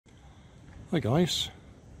Hi guys,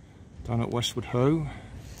 down at Westward Ho.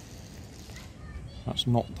 That's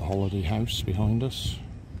not the holiday house behind us.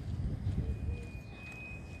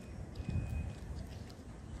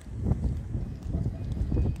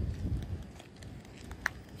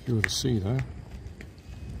 View of the sea there.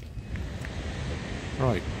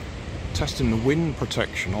 Right, testing the wind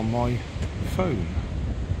protection on my phone.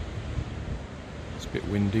 It's a bit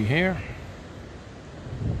windy here.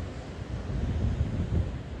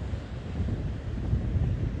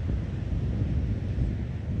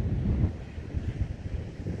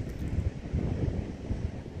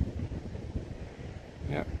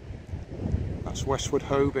 Yep, that's Westward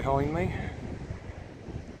Ho behind me.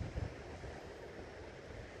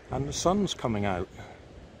 And the sun's coming out.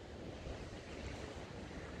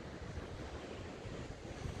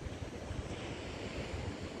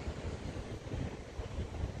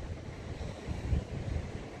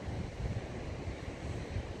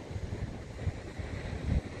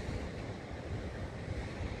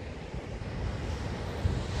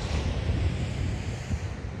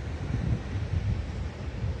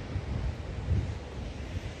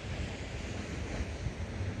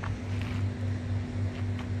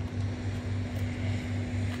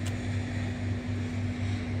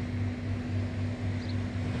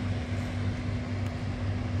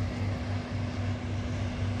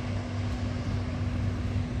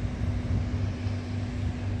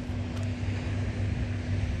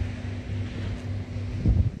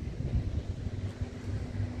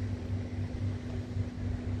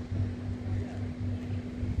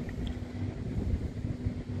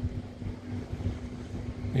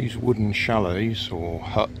 These wooden chalets or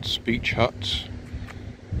huts, beach huts,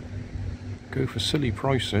 go for silly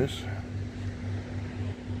prices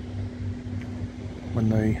when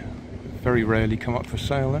they very rarely come up for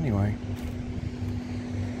sale anyway.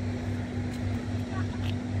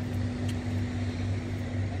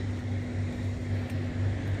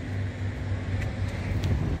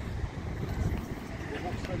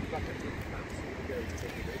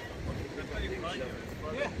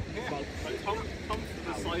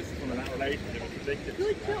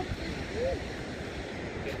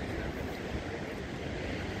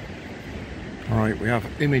 Alright, we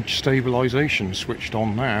have image stabilisation switched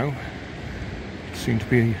on now. Seem to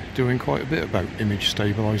be doing quite a bit about image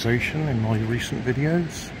stabilisation in my recent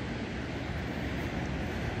videos.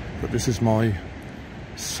 But this is my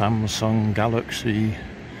Samsung Galaxy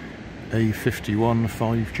A51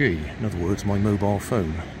 5G, in other words my mobile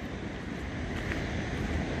phone.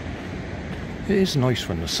 It is nice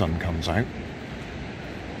when the sun comes out.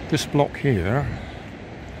 This block here,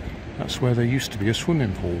 that's where there used to be a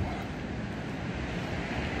swimming pool.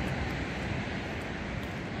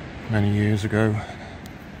 Many years ago.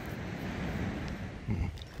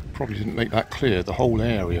 Probably didn't make that clear, the whole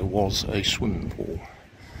area was a swimming pool,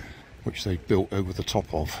 which they built over the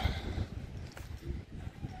top of.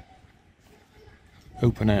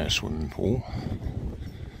 Open air swimming pool.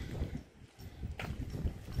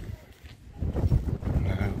 And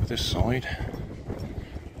over this side,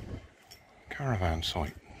 caravan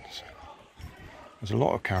sites. There's a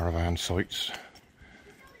lot of caravan sites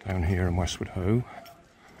down here in Westward Ho,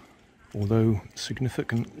 although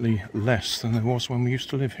significantly less than there was when we used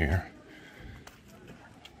to live here,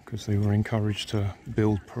 because they were encouraged to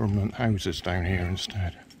build permanent houses down here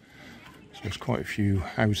instead. So there's quite a few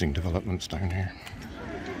housing developments down here.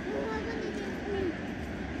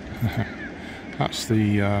 That's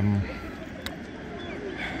the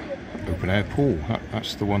open air pool.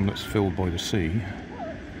 That's the one that's filled by the sea.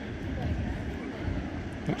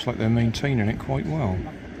 Looks like they're maintaining it quite well.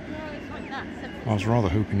 I was rather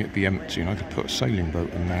hoping it'd be empty and I could put a sailing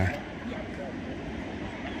boat in there.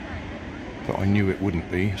 But I knew it wouldn't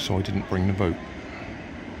be, so I didn't bring the boat.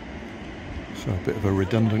 So a bit of a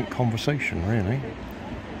redundant conversation, really.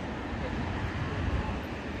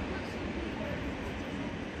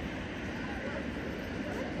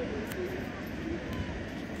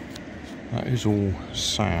 That is all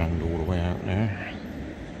sand all the way out there.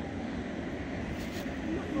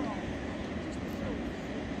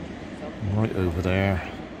 Right over there,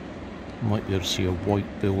 you might be able to see a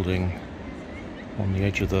white building on the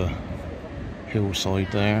edge of the hillside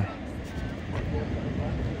there.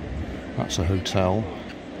 That's a hotel,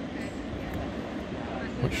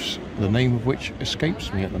 which the name of which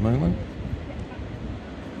escapes me at the moment.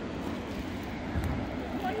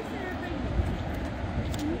 To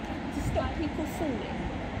stop people falling.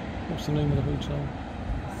 What's the name of the hotel?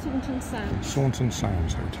 Saunton Sands. Saunton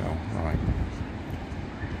Sands Hotel, right.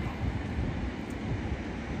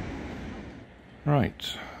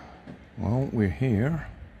 Right, well, we're here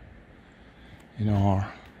in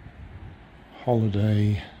our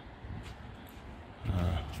holiday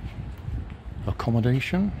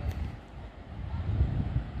accommodation.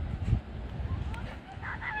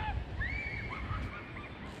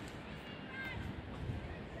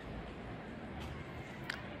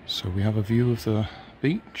 So we have a view of the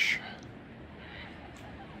beach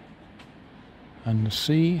and the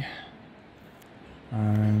sea,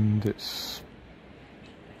 and it's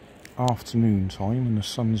afternoon time and the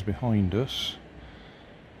sun's behind us,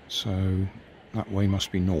 so that way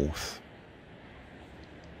must be north.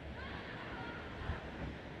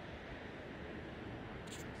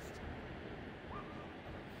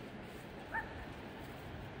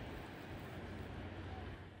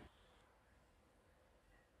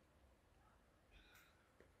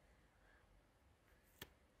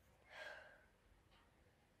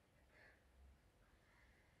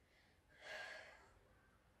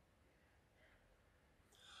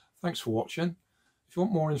 Thanks for watching. If you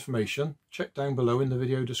want more information, check down below in the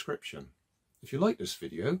video description. If you like this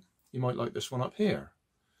video, you might like this one up here.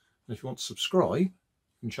 And if you want to subscribe, you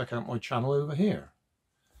can check out my channel over here.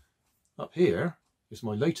 Up here is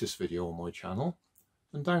my latest video on my channel,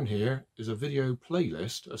 and down here is a video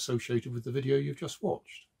playlist associated with the video you've just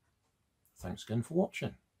watched. Thanks again for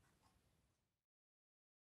watching.